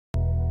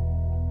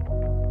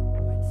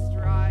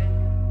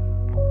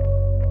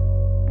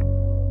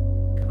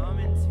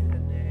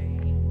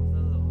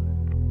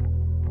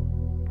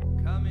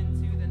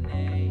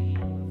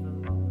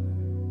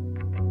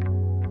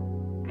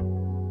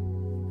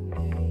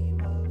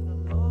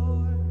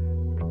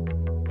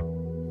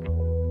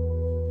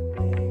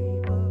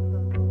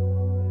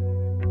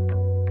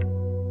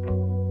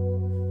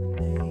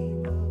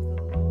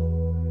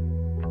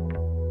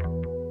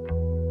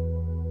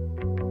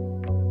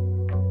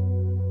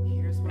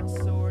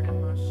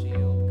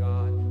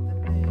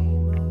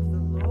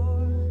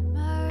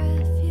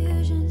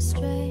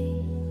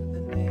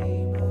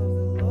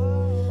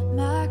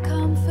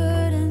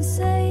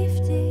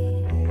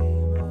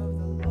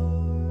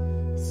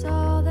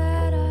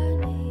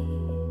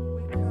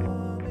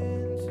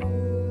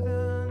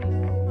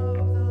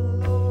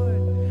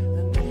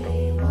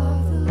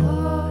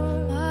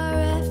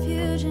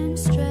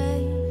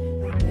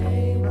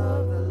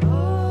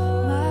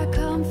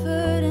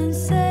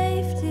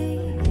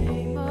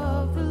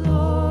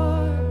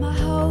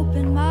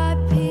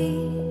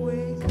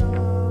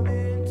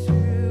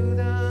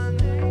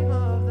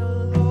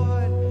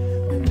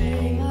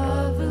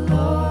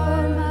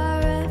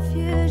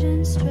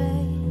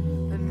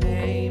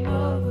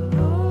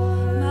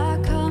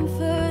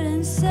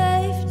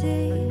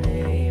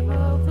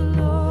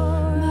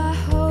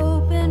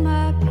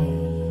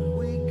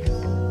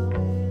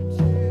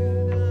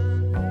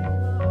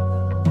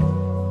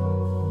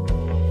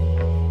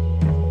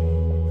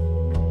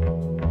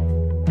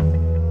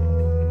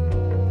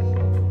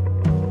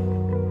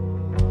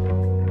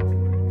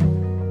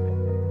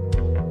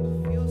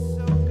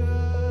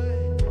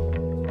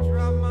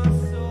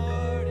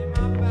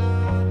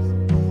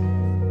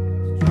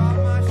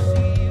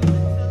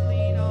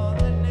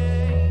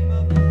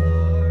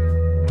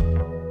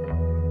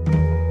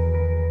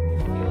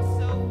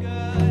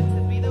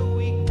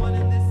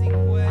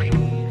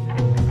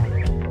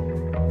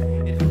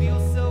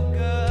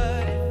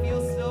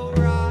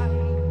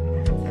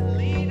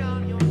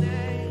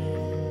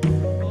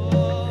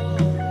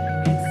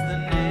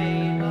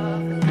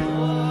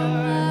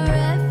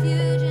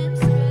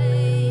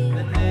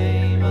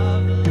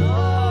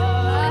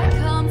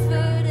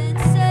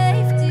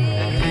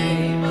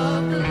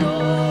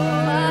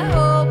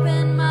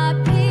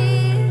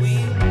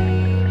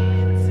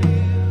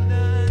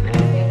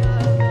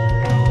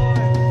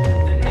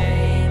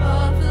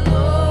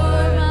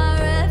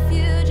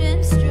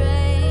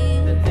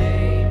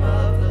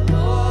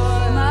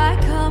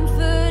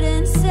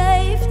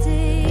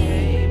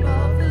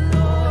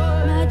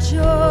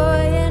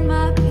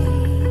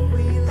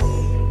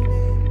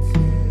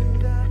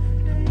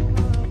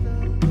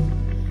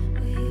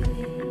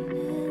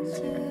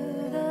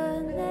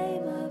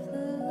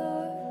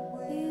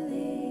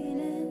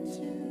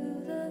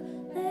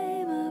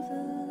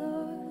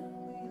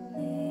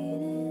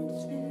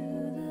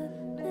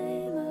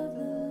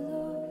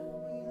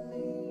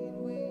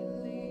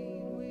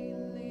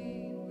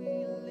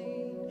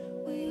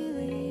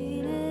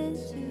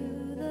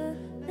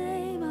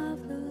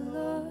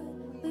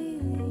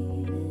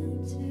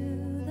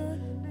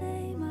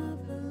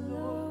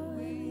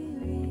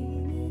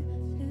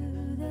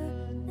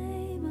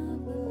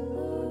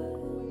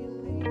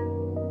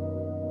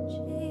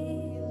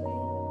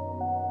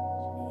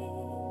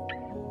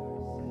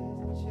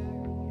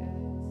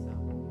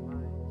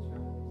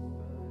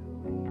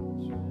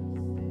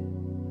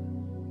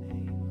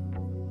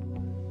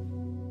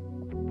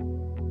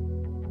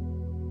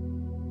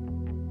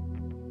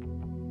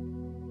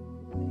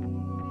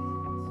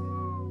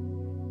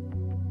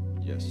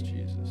Yes,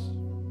 Jesus.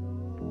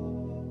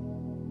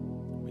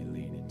 We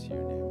lean into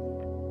your name,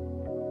 Lord.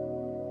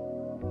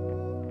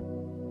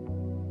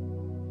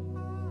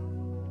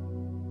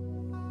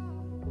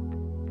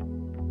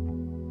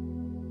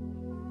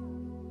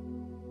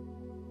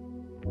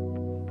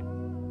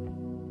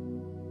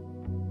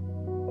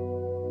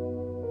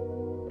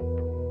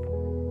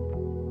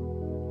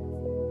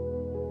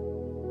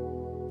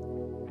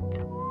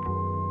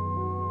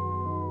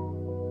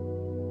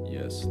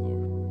 Yes,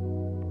 Lord.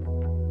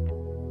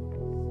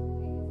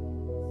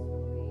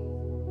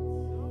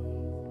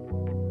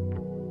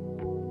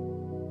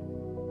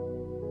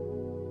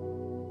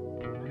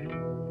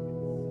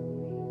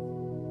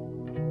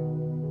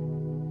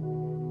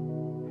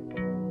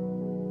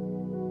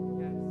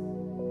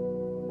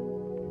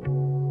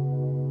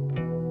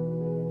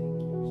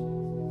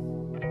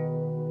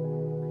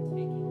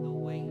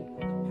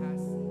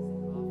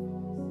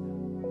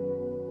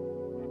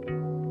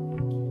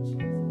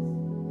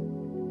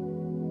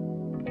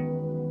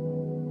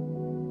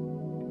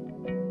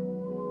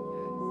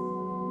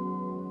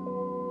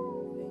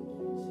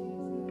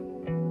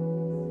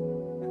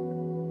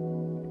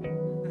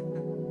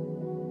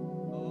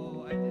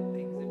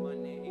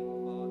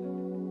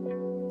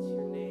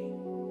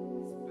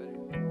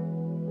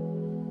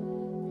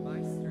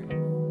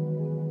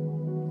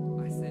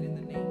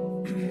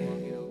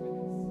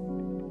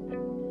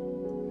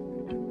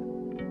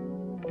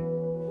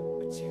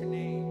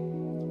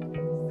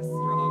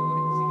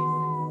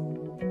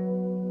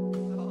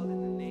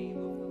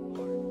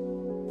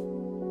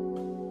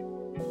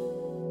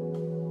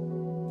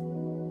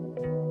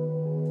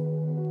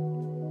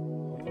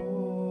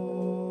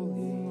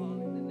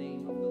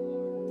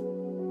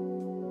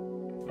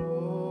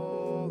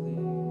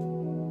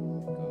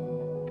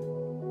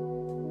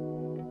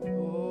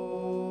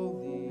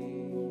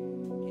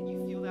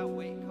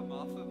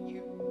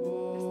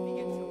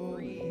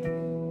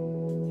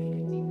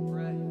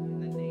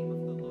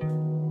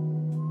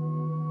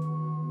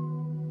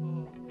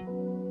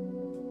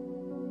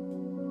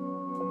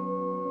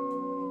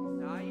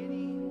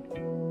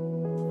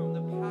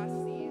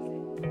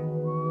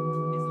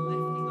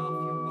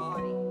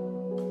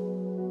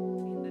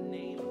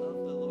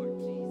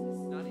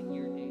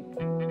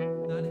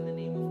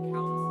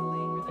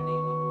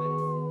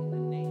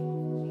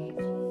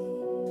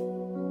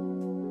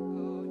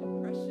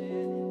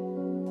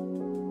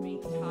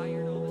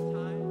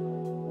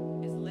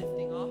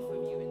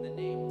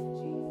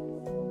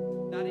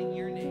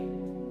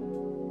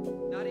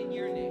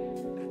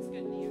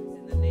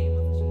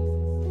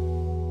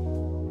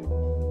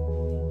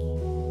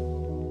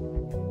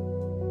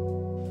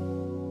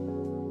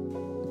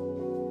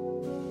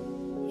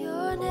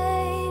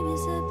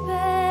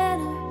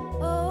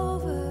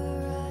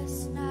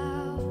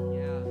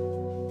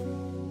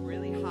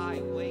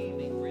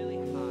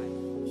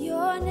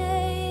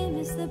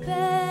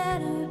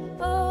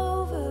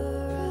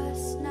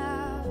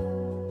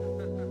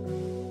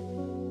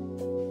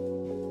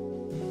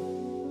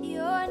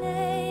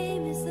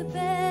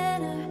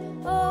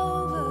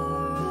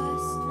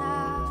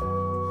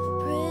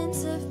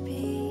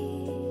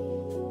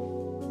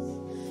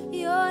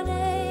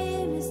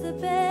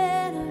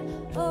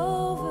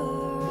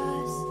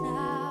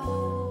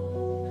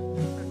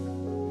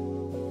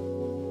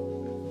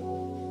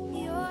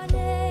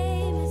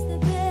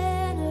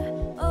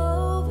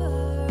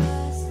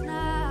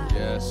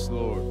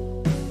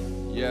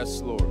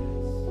 Yes, Lord.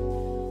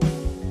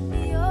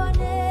 Your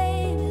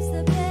name is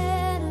the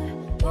banner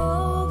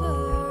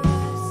over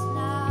us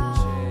now.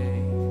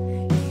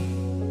 J-E-S-U.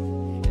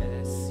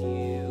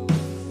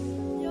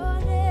 Your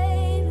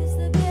name is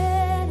the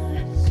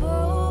banner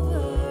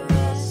over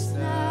us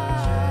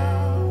now.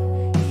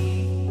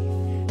 J-E-S-U-S.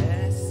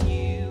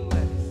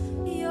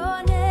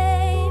 Your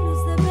name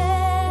is the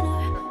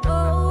banner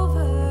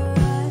over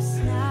us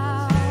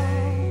now.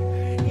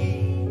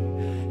 J-E-S-U-S.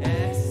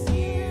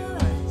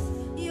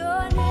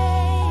 Your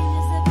name.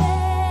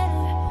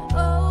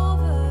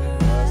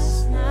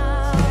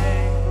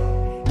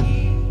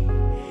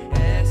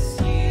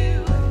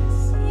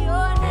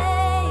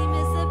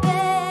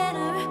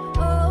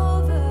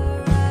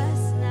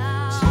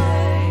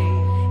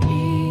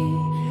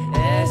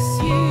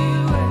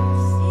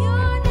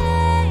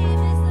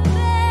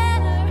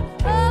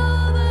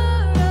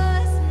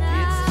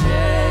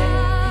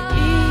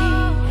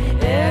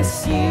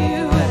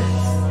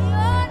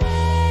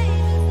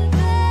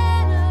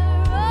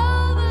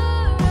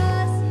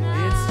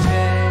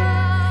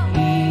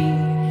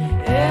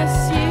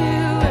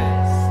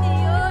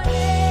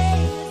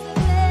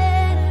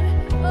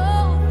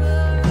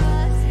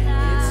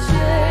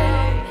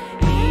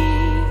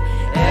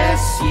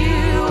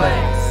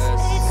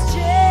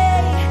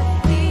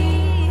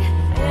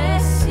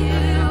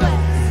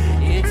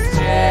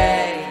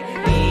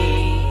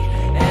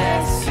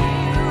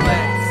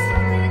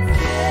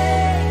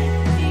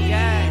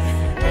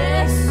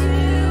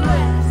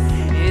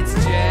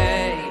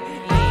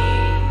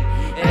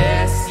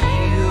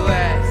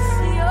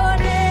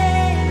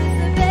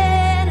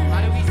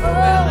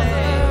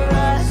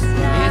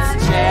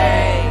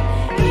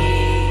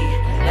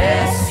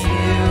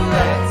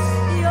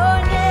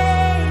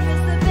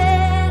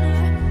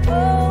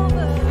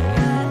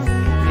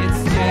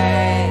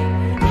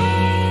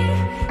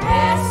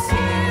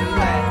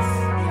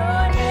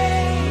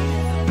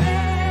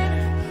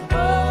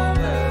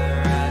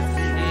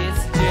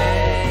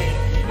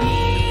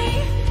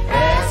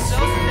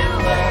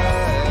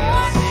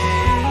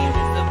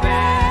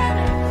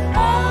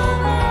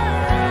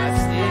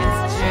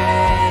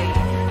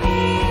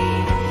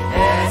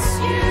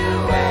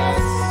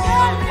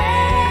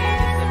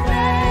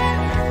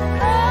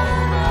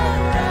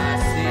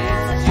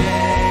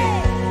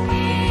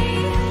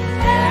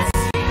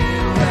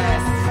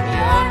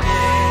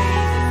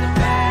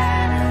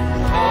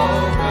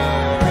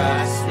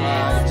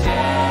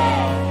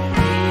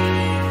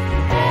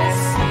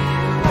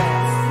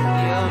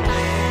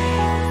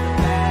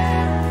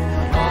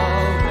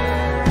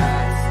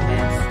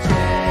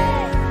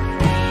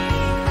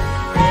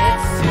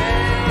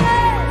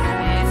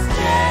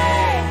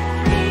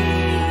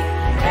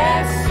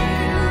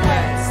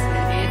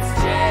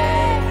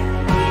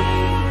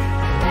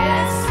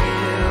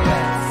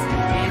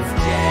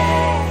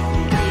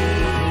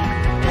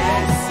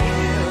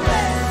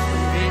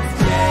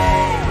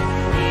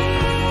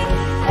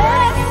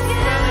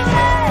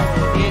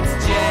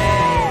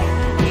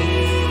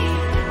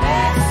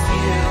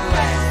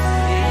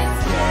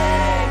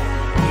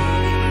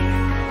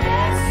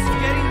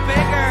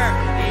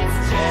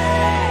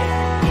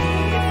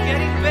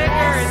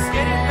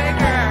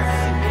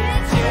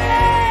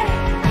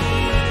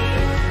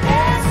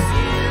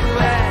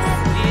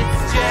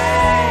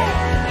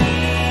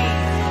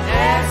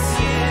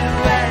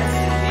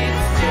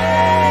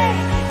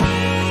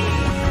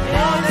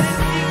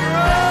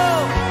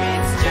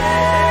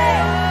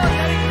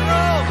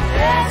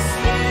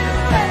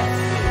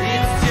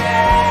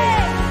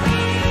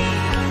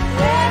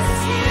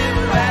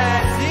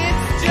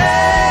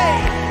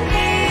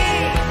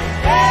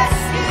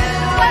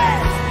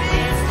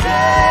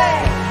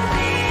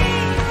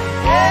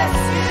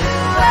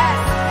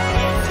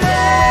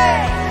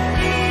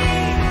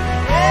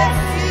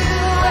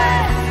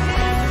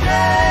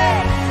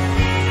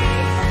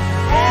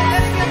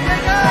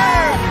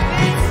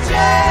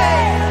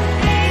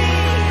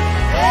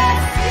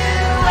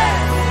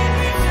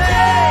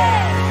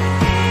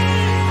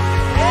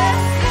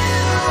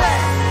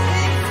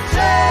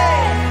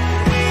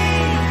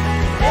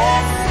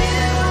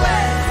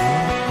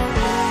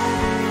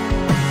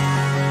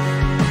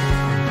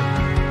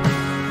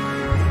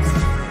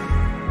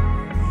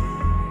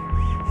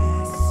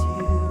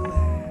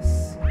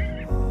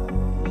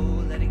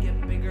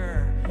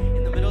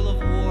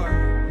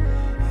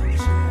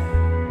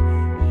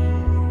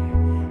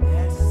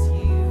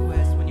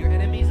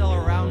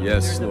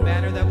 Yes, There's a Lord.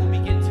 banner that will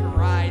begin to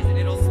rise, and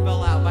it'll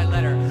spell out by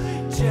letter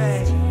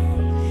J-E-S-U-S.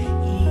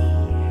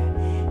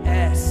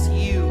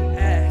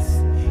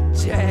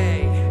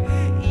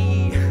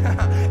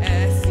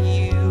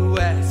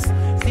 J-E-S-U-S.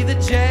 See the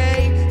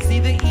J, see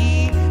the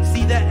E,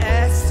 see the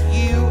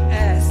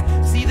S-U-S.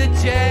 See the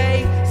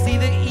J, see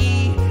the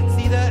E,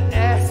 see the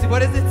S. What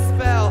does it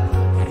spell?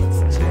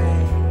 It's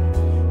J-E-S-U-S.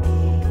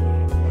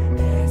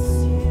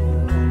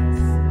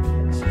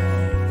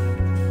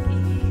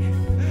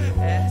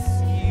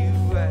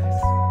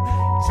 J-E-S-U-S.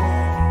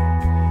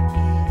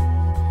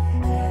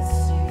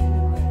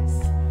 J-E-S-U-S.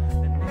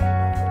 The name.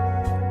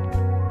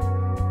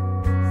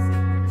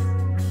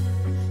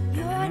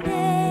 Your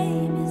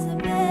name is a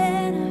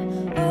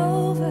banner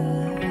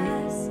over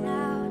us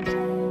now.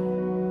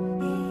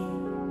 J-E-S-U-S.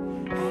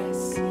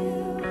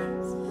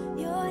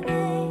 Your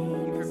name He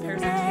is a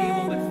prepares a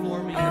table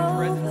before me in the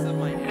presence of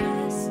my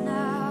enemies. us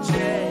now.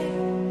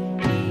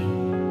 J-E-S-U-S.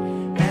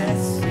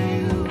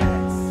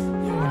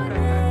 Your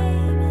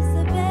name is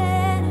a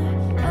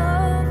banner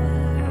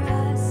over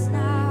us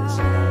now.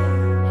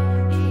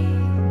 J-E-S-U-S.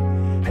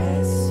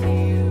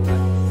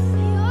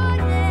 Your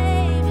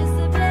name is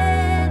a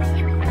banner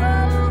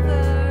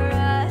over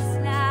us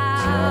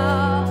now.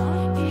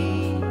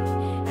 J-E-S-U-S.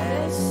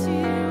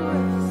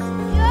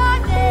 Your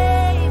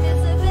name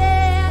is a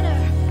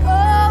banner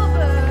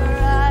over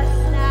us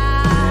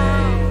now.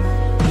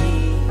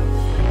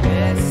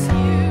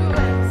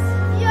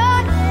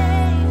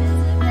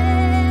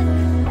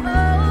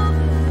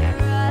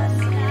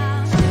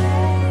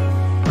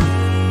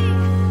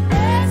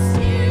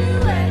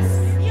 J-E-S-U-S.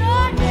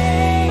 Your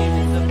name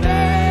is a banner over us now. J-E-S-U-S. Your name is a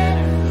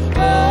banner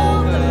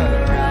over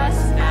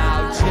us now.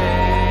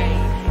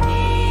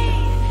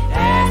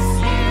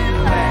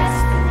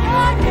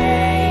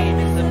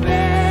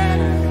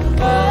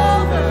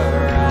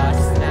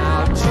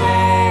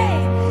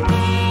 Your name is a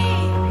banner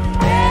over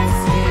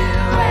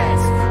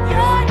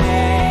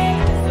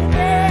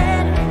us now.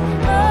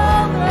 J-E-S-U-S.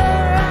 Your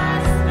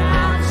name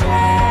is a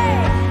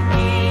banner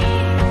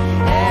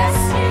over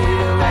us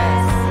now. J-E-S-U-S.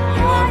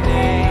 Your name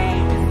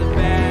is a banner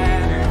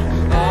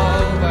over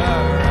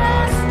us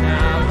now.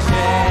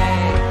 J-E-S.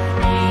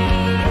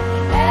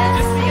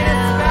 Just begin to spell it.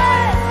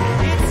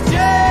 It's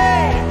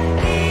J-E-S-U-S.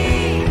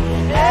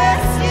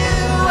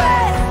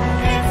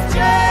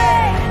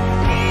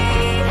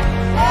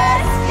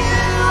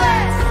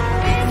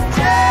 It's J-E-S-U-S.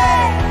 It's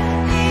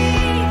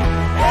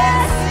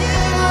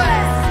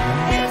J-E-S-U-S.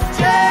 It's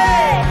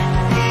J-E-S-U-S.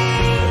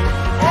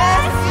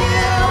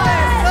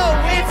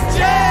 Oh,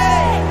 it's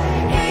J-E-S-U-S.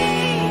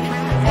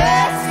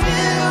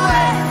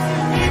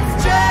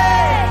 It's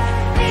J-E-S-U-S.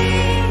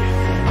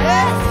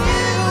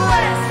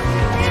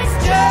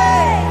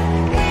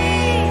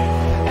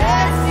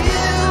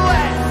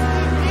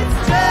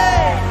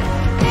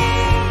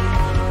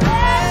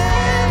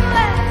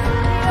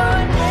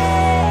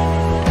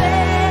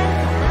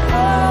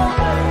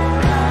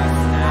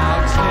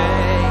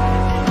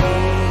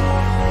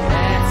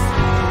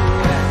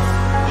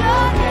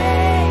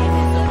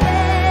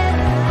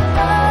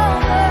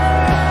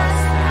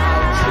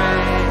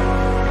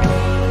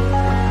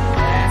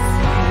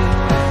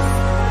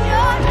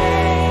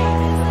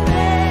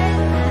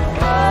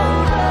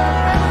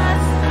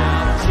 It's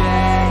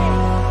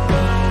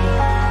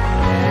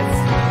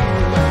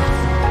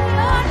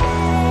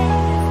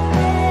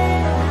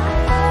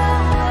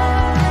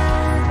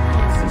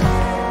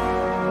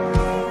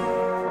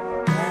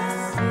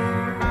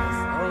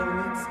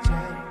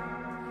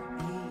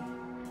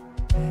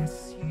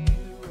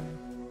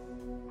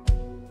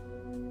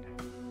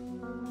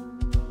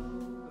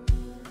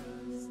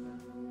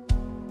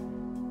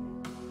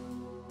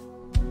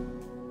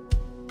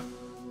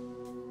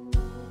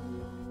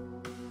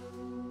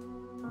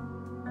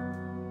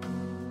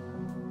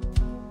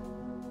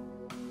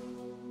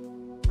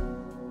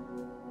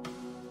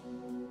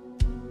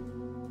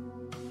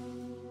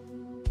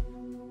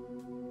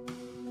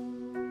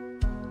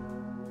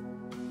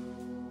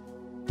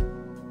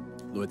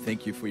Lord,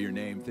 thank you for your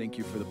name. Thank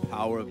you for the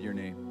power of your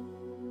name.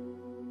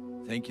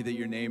 Thank you that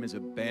your name is a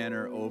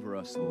banner over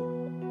us,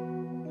 Lord.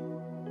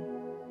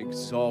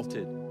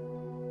 Exalted.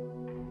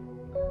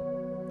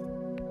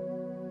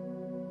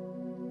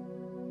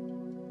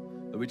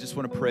 Lord, we just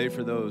want to pray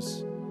for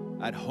those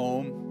at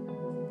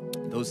home,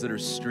 those that are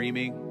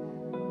streaming,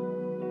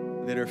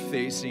 that are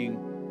facing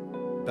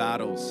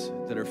battles,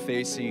 that are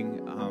facing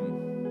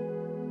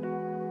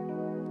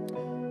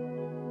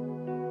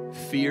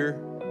fear,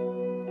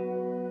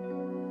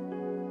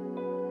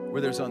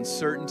 where there's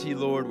uncertainty,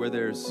 Lord, where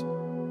there's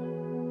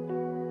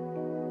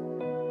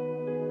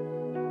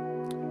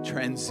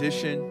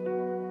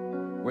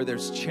transition, where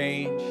there's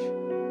change.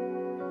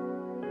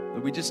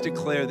 Lord, we just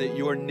declare that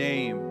your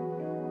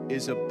name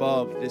is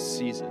above this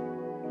season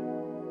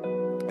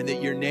and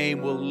that your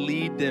name will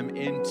lead them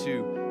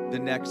into the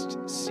next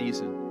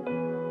season.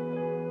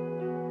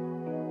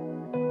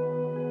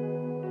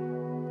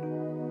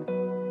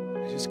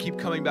 I just keep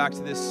coming back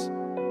to this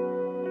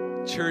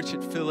church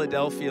at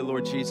Philadelphia,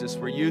 Lord Jesus,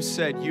 where you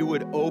said you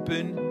would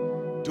open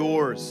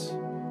doors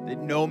that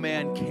no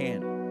man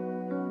can.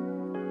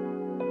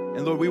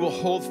 And Lord, we will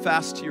hold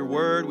fast to your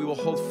word. We will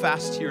hold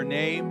fast to your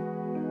name.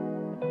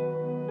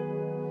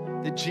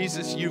 That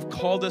Jesus, you've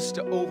called us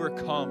to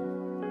overcome.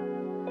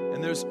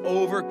 And there's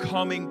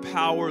overcoming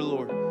power,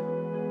 Lord,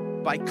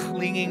 by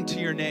clinging to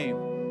your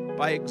name,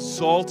 by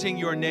exalting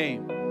your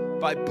name,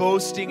 by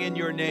boasting in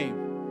your name.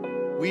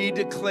 We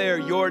declare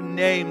your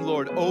name,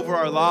 Lord, over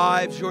our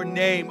lives, your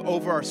name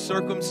over our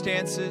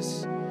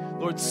circumstances.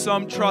 Lord,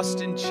 some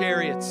trust in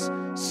chariots,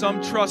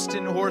 some trust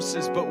in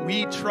horses, but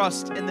we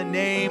trust in the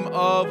name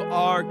of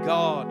our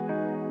God.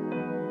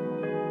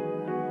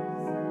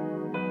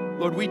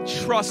 Lord, we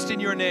trust in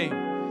your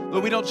name.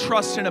 Lord, we don't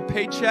trust in a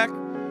paycheck.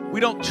 We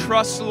don't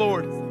trust,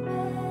 Lord,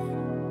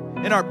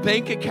 in our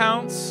bank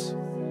accounts.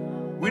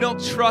 We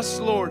don't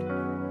trust, Lord,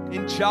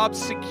 in job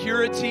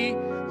security.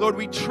 Lord,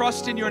 we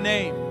trust in your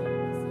name.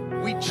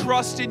 We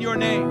trust in your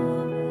name.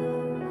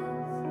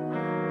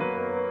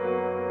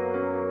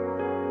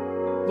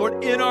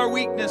 Lord, in our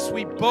weakness,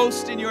 we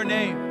boast in your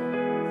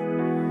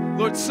name.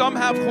 Lord, some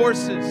have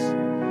horses,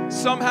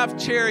 some have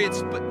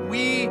chariots, but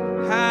we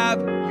have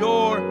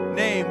your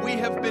name. We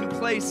have been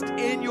placed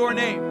in your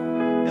name.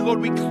 And Lord,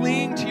 we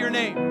cling to your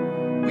name.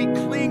 We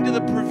cling to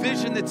the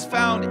provision that's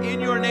found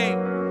in your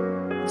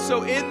name.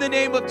 So in the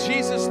name of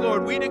Jesus,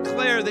 Lord, we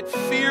declare that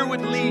fear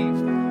would leave.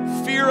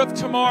 Fear of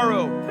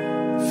tomorrow,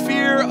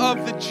 fear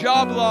of the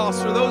job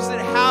loss or those that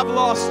have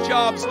lost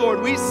jobs, Lord.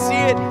 We see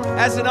it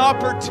as an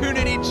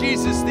opportunity,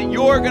 Jesus, that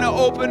you're going to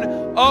open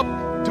up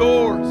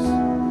doors.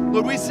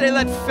 Lord, we say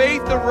let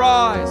faith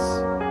arise.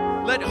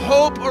 Let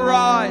hope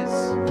arise.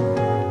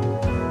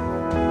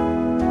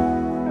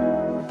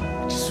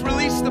 Just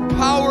release the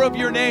power of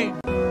your name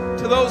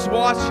to those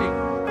watching,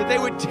 that they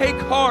would take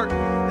heart,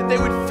 that they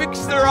would fix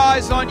their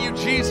eyes on you,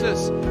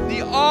 Jesus,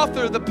 the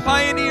author, the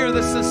pioneer,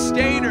 the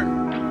sustainer.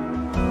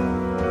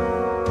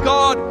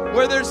 God,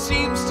 where there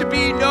seems to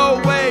be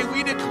no way,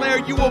 we declare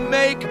you will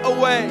make a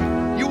way.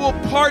 You will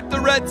part the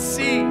Red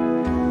Sea.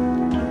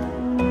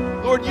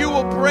 Lord, you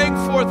will bring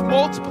forth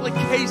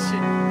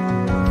multiplication.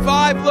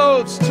 5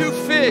 loaves, 2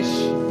 fish.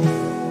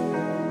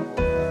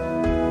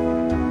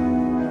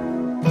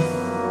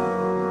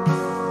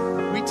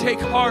 We take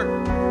heart.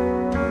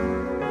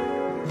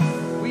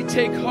 We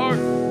take heart.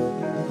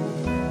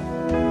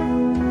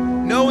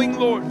 Knowing,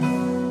 Lord,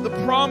 the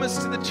promise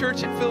to the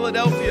church at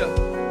Philadelphia.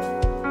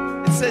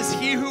 It says,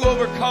 he who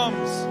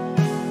overcomes,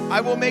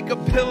 I will make a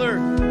pillar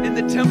in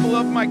the temple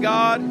of my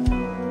God.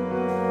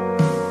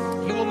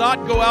 He will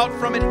not go out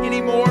from it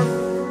anymore.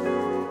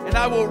 And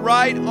I will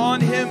write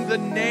on him the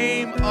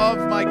name of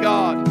my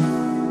God,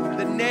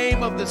 the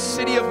name of the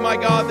city of my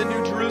God, the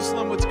New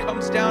Jerusalem, which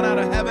comes down out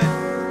of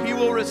heaven. He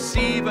will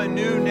receive a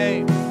new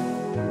name.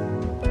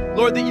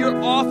 Lord, that you're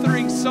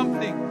authoring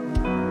something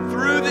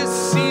through this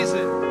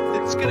season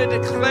that's going to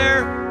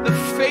declare the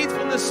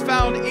faithfulness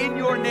found in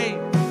your name.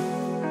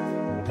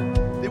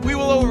 That we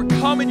will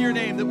overcome in your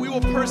name, that we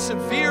will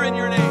persevere in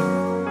your name.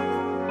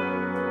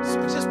 So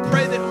we just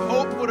pray that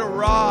hope would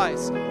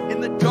arise in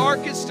the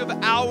darkest of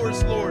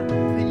hours, Lord,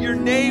 that your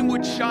name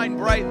would shine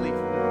brightly.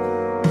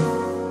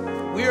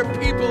 We are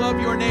people of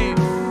your name.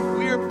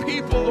 We are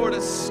people, Lord,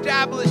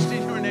 established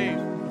in your name.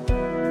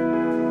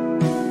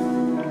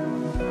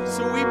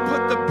 So we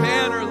put the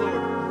banner,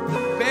 Lord,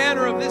 the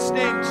banner of this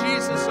name,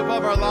 Jesus,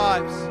 above our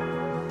lives.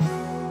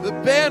 The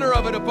banner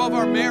of it above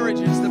our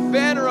marriages, the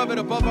banner of it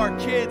above our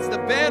kids, the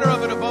banner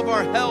of it above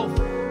our health,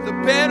 the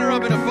banner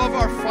of it above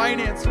our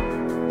finances.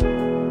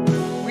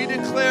 We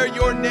declare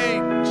your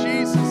name,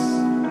 Jesus,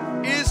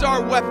 is our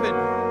weapon.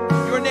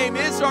 Your name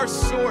is our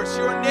source.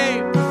 Your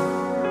name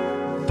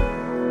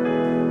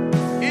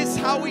is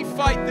how we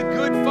fight the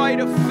good fight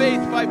of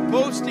faith, by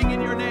boasting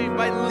in your name,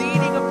 by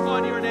leaning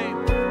upon your name.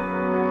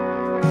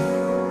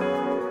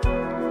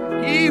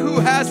 He who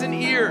has an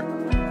ear,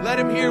 let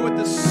him hear what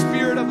the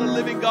Spirit of the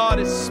living God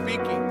is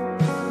speaking.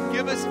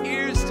 Give us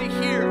ears to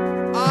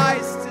hear,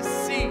 eyes to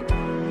see,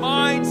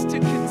 minds to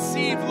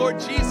conceive, Lord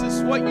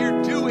Jesus, what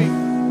you're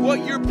doing,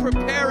 what you're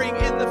preparing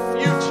in the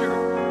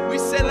future. We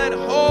say let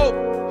hope,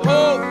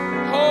 hope,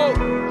 hope,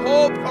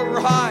 hope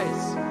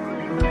arise.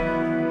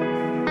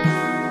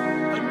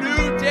 A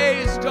new day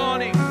is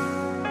dawning.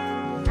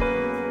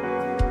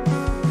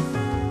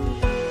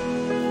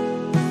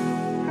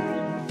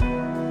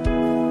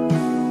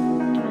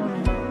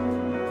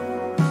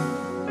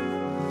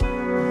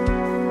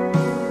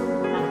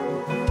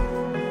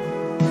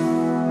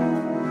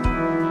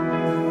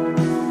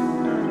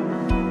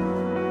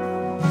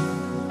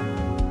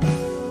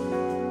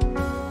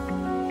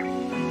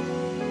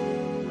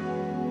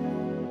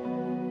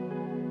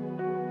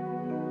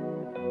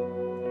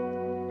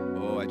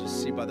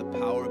 By the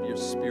power of your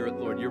Spirit,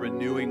 Lord, you're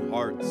renewing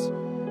hearts,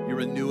 you're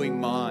renewing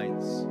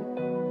minds.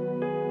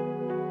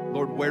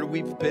 Lord, where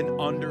we've been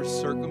under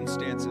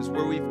circumstances,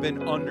 where we've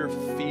been under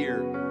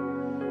fear,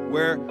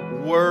 where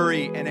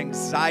worry and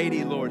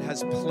anxiety, Lord,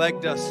 has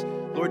plagued us,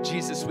 Lord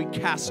Jesus, we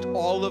cast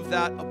all of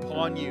that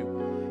upon you,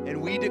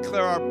 and we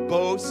declare our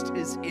boast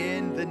is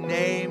in the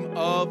name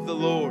of the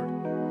Lord.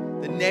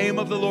 The name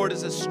of the Lord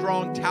is a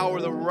strong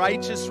tower. The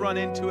righteous run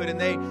into it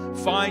and they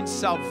find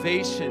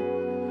salvation.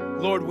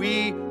 Lord,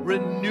 we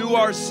renew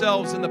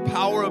ourselves in the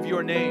power of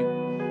your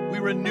name. We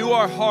renew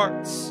our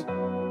hearts.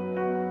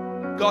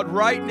 God,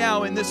 right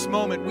now in this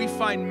moment, we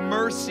find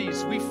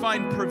mercies, we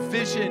find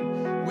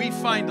provision, we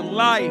find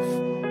life,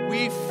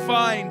 we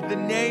find the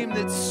name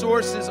that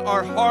sources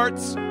our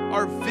hearts,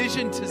 our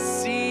vision to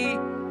see.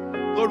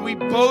 Lord, we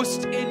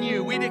boast in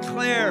you. We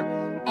declare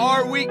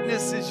our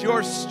weakness is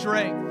your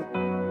strength.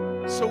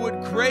 So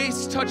would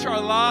grace touch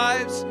our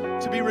lives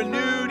to be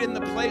renewed in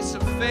the place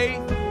of faith?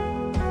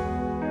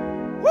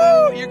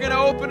 Woo! You're going to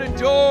open a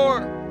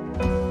door.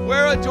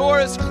 Where a door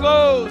is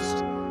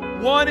closed,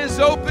 one is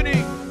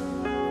opening.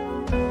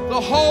 The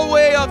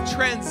hallway of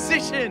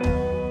transition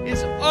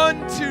is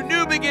unto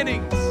new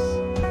beginnings.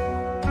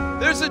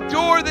 There's a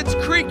door that's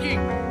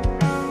creaking.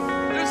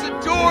 There's a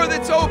door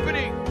that's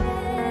opening.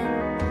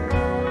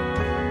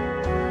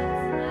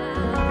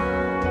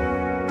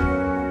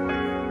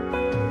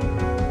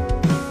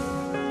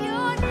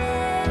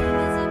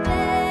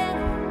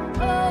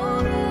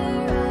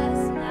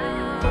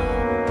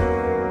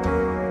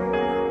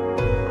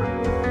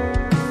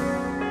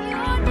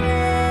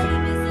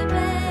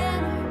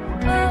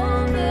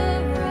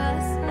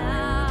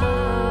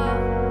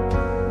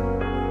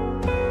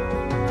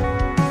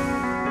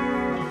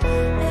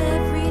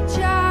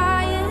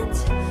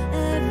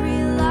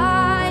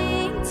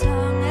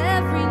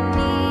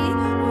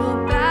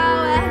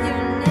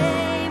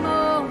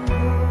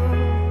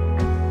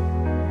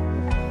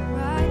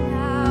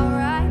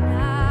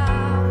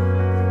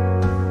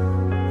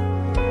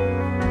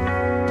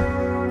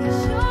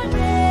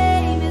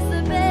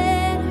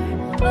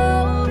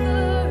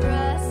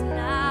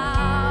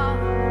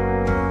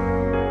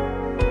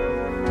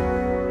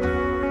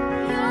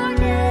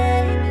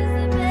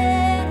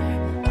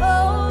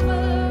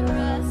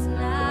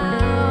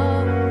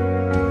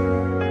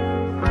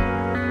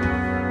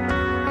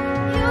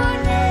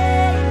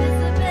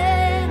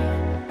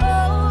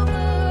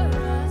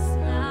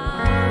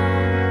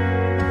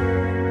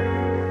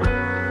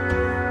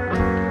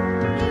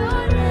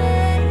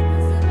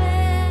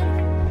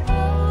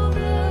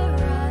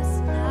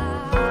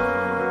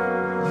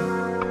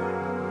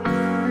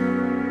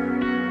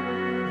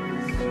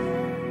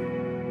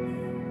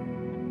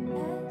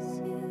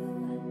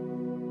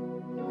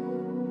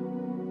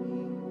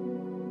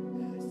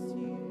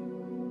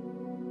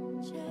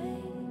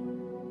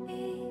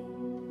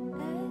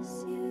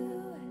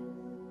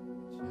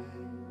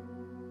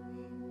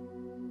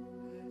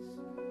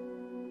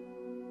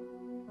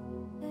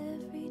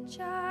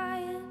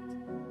 Giant,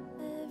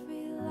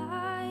 every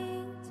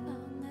lying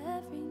tongue,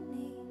 every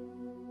knee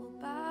will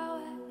bow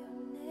at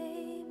your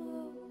name,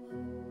 oh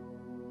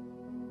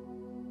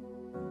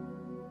Lord.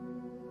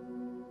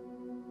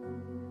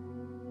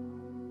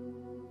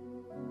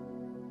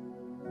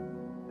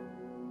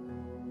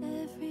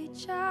 Every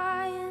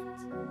giant,